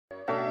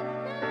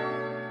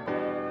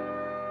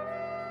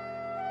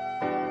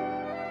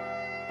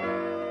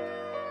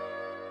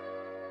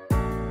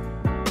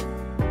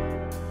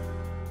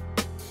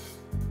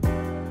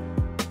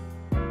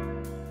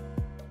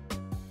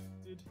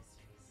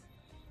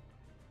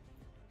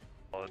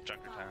well,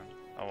 Junkertown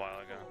a while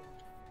ago.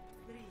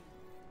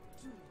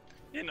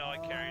 You know, I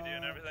carried you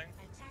and everything.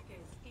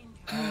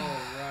 Oh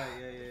right,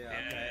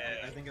 yeah.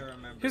 Okay, I think I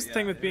remember. Here's the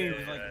thing with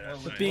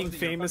being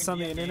famous on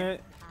the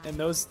internet, and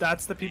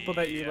that's the people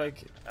that you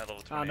like. I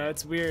don't know,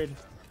 it's weird.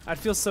 I'd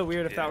feel so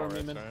weird if that were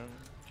me, man.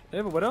 They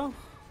have a Widow?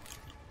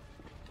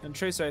 And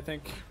Tracer, I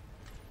think.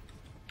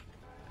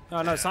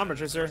 Oh no, Sombra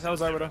Tracer. That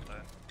was our Widow.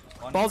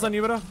 Balls on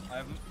you, Widow.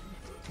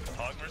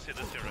 Hog Mercy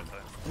this year, right there.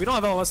 We don't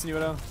have LS in you,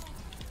 Widow.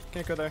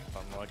 Can't go there.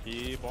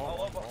 Unlucky.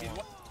 Ball.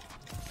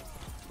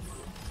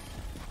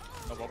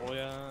 No bubble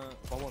yet.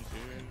 Bubble and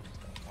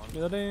two.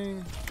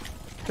 Reloading.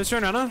 Tracer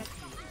and Ana.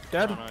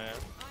 Dead. No, yeah.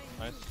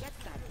 Nice.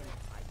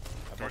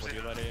 I bubbled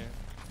you, Letty.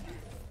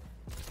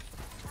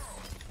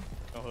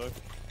 No hook.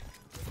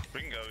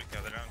 We can go,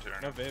 they're down two.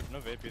 No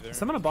vape either. Is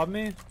someone above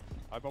me?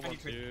 I bubbled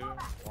two.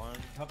 One.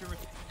 Help you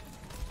with.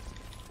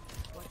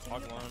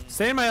 Hog one.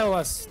 Stay in my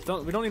LS.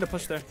 We don't need to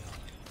push there.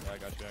 Yeah, I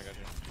got you.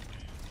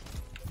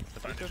 The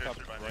Tracer's up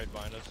right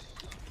behind us.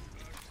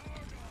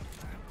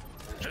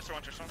 Tracer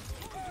one.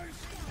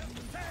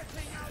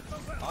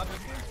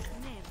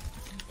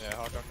 Yeah,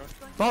 Hog.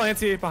 Ball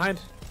anti behind.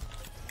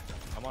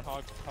 I'm on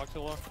Hog too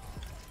low.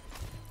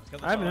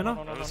 I have an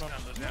No.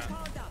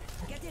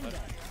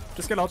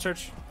 Just get all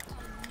church.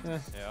 Yeah.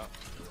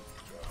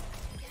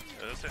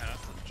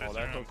 Oh,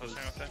 that hook was...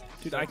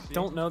 Dude, I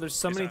don't know. There's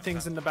so many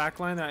things in the back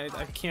line that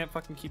I can't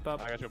fucking keep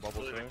up. I got your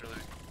bubble too.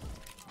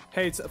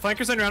 Hey, it's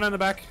flankers on your Ana in the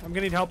back. I'm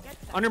gonna need help.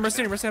 On your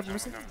Mercy, Mercy. I'm coming.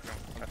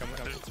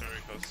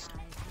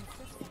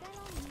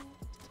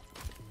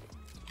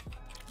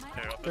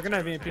 They're gonna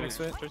have EMP next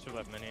to it. Tracer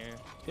left mini.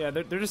 Yeah,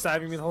 they're just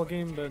diving me the whole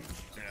game, but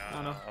I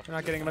don't know. They're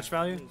not getting much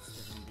value.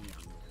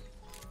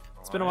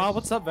 It's been a while.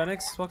 What's up,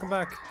 Venix? Welcome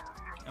back.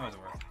 That was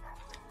worth.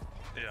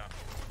 Yeah.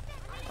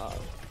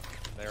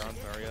 They're on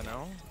Zarya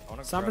now.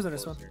 Sombra's in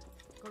this one.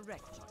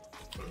 Correct.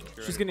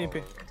 She's getting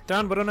EMP.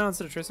 Down Widow now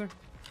instead of Tracer.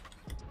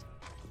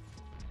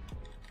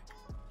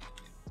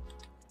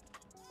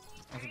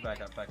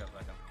 Back up.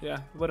 Yeah,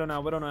 Widow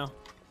now. FEMP,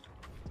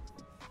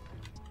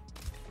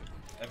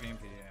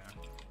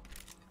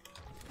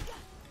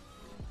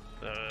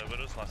 yeah.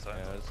 Widow's last side.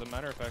 Yeah, as a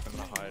matter of fact, I'm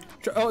gonna hide.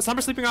 Oh,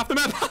 Sombra's sleeping off the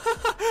map.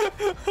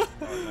 Oh,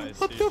 nice.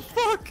 What the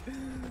fuck?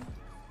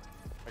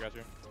 I got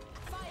you.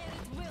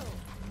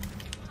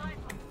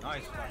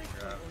 Nice fucking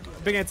grab.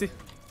 Big anti.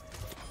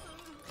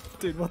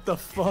 Dude, what the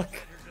fuck?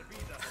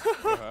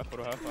 What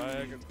do I have?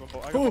 I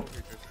got Oh.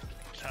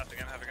 Half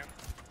again.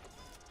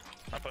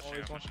 I'm pushing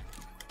you.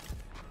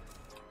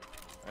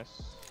 Nice.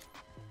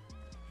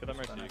 Get that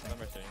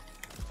Mercy.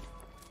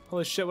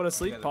 Holy shit, what a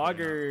sleep.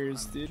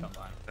 Poggers, dude. Yeah,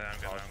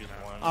 I'm good.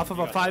 Off of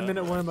a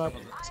 5-minute warm up.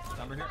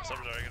 Sombra's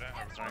already good.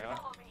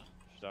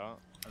 She's out.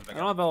 I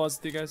don't have LS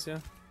with you guys, yeah.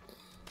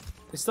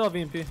 They still have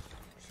EMP.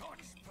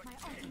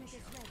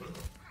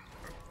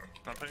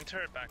 I'm putting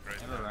turret back right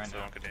Never now, ran so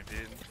down. I don't get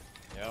impeded.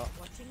 Yeah.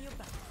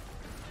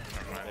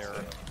 Never mind.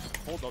 They're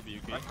full W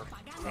key. Run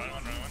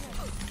one.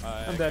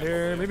 I'm dead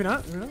here. Maybe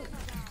not. I'm dead.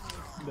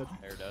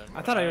 They're dead.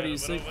 I thought I already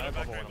used sleep. Widow back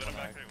bubble right, in Widow the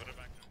back back. right, Widow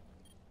back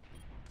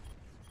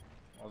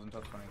Wasn't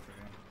top 23.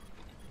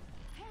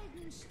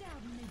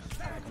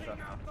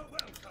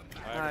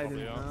 I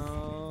didn't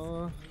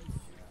know.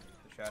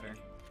 The shatter.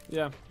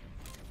 Yeah.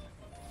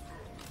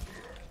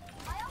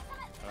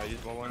 Use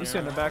bubble in He's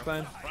here. getting the back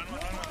line. Run,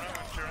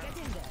 sure.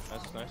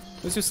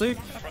 Nice. Lose your sleep.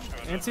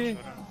 Anti.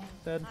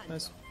 Dead.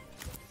 Nice.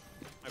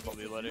 I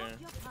bubble you, Letty.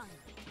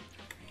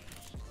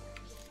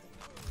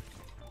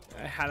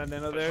 I had a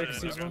nano there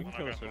because he's one.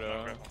 Kill this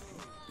Widow.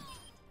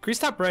 Crease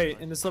top right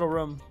in this little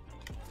room.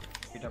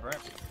 He top right.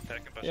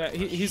 Yeah,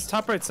 he's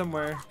top right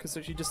somewhere because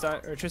she just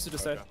died, or Tracer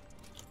just died.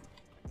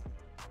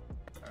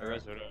 There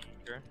is Widow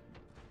here.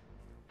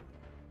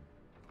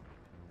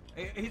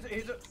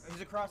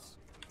 He's across.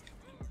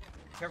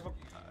 Careful,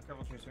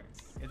 Tracer.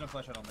 He has no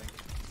flash, I don't think.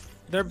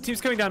 Their team's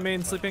coming down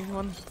main, sleeping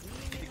one.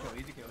 Easy kill.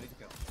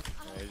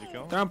 Yeah, easy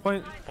kill. They're on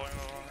point.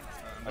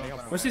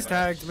 Mercy's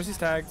tagged.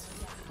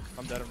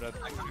 I'm dead.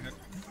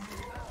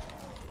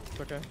 It's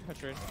okay. I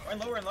trade.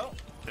 We're in low.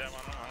 Yeah, I'm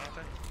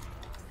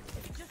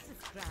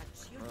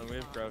on. We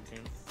have grab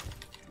team.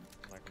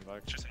 I come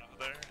back. Just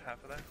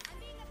half of there.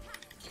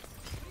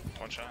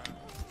 One shot.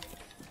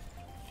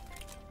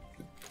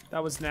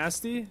 That was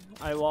nasty.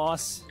 I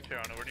lost. Here,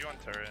 Anna, where do you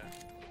want turret?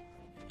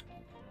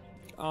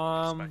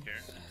 Back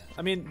here.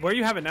 I mean, where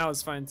you have it now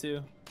is fine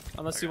too,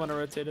 unless you want to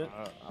rotate it.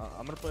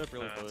 I'm gonna play up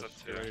really Yeah, close. it's up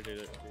to Get you. ready to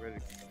get ready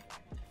to kill.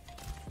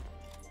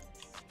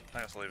 I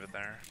guess leave it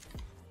there.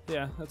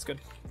 Yeah, that's good.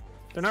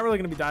 They're not really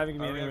gonna be diving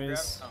me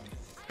anyways.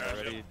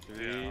 Ready?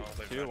 3,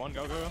 2, 1,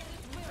 go.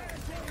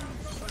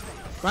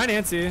 Ryan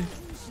Nancy.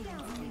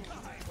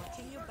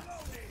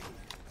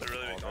 They're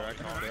really big. They're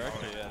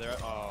actually, yeah, they're.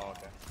 Oh,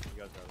 okay.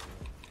 You guys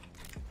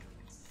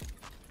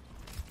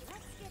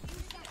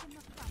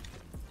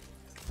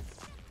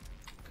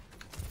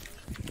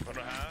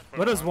are.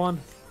 Widow's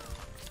one.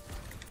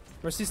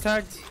 Mercy's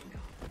tagged.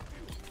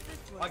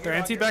 They're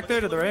anti back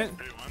there to the right. 3-1.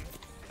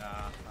 I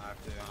have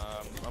to.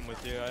 I'm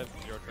with you. I have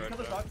your card.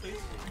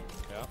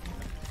 Yeah.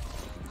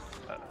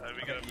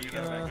 we get it.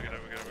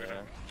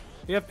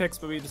 We have picks,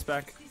 but we just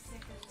back.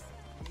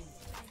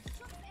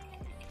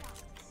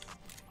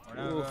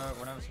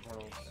 We're not support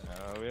ults.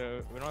 No,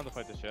 we don't have to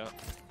fight this yet.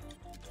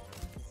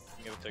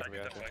 You can take a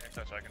reactor. I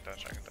can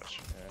touch. Yeah.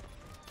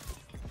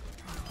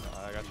 I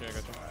got you.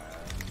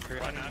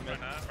 Right now.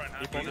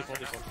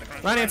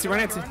 Default. Run Nancy.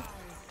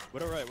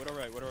 Widow right.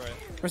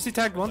 Mercy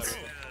tagged once.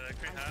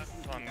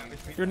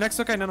 Your next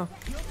okay, no.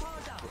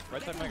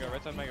 Right side mega,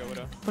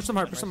 Widow. Push them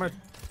hard.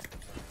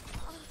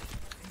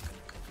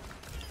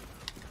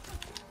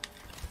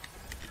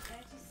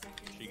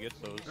 She gets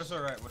those. Widow's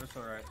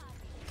still right.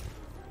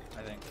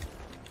 I think.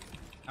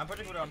 I'm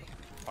putting Widow on.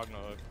 Hog no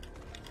hook.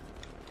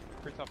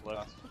 Pretty top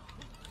left.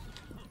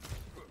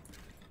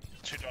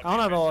 I don't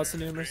have all us in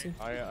here, Mercy.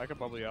 I could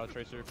probably out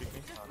Tracer if you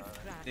can.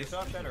 They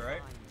still have Shatter,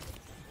 right?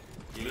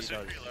 He does.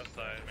 Left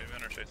side, maybe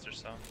under Tracer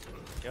still.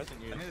 He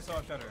hasn't I used. need to still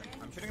have Shatter.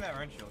 I'm shooting that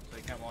wrench shield so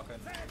he can't walk in.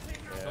 Yeah.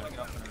 Building it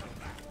up and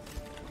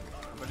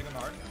I'm putting him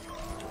hard.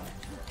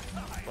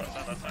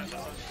 Left side.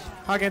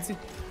 Hog Nancy.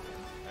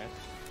 Nice.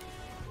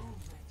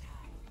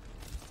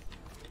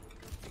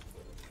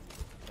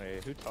 Hey,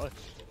 who touched?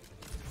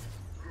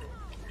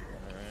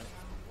 Alright.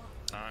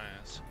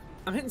 Nice.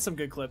 I'm hitting some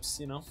good clips,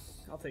 you know.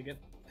 I'll take it.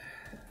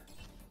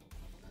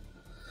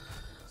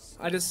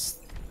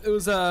 It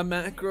was a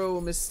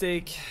macro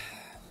mistake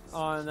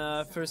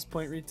on first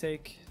point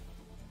retake.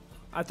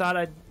 I thought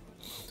I'd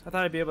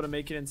be able to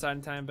make it inside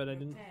in time, but I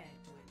didn't.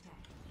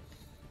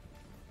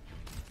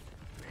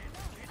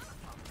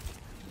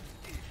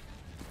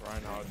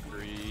 Reinhardt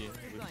 3,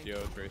 Lucio,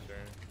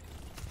 Tracer.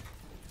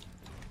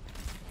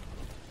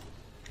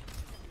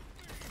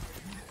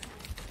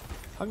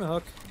 Hug the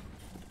hook.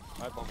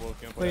 I bubble if you want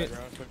to Wait. play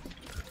that quick.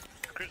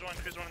 Cruise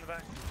one in the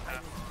back.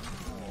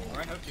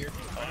 Right hook here.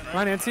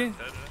 Run Nancy. Dead.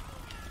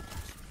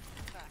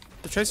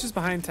 The Tracer's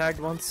behind, tagged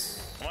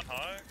once. One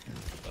hog.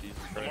 Jesus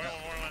One. Christ.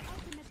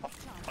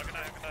 How can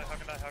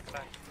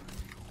I?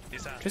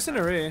 He's out. Tracer in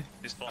a Ray.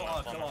 He's Kill full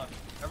on. on.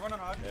 Everyone on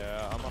hog.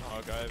 Yeah, I'm on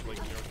hog. I have like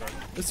 0 charge.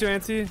 This your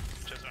anti.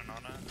 Just on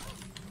Nana.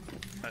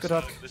 Good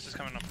hook. This is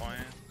coming up point.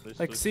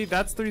 Like, see,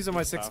 that's the reason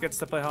why 6 gets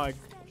to play Hog.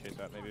 Chase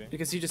that maybe.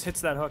 Because he just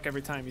hits that hook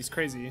every time. He's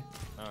crazy.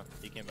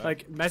 He came back.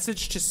 Like,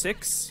 message to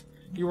 6,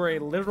 you are a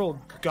literal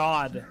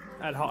god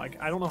at Hog.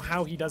 I don't know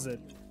how he does it.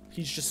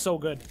 He's just so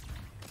good.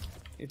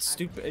 It's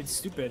stupid.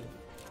 Okay,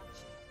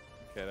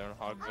 they're on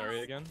hog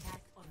Zarya again.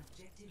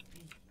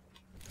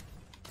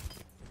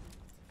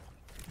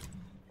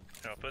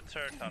 No, put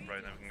turret top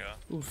right, then we can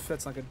go. Oof,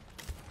 that's not good.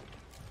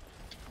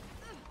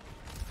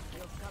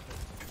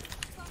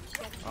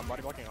 I'm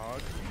body blocking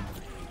hog.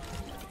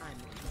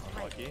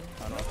 I'm lucky. I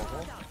don't have a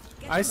bubble.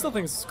 I still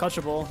think it's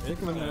clutchable. You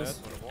can win Yeah, this.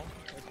 that's winnable.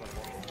 That's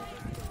winnable.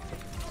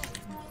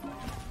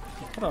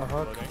 What a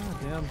hook. Loading.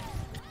 God damn.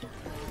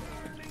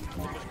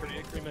 It's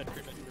pretty 3 mid.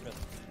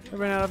 I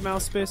ran out of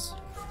mouse space.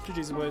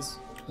 GG's boys.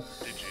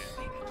 GG.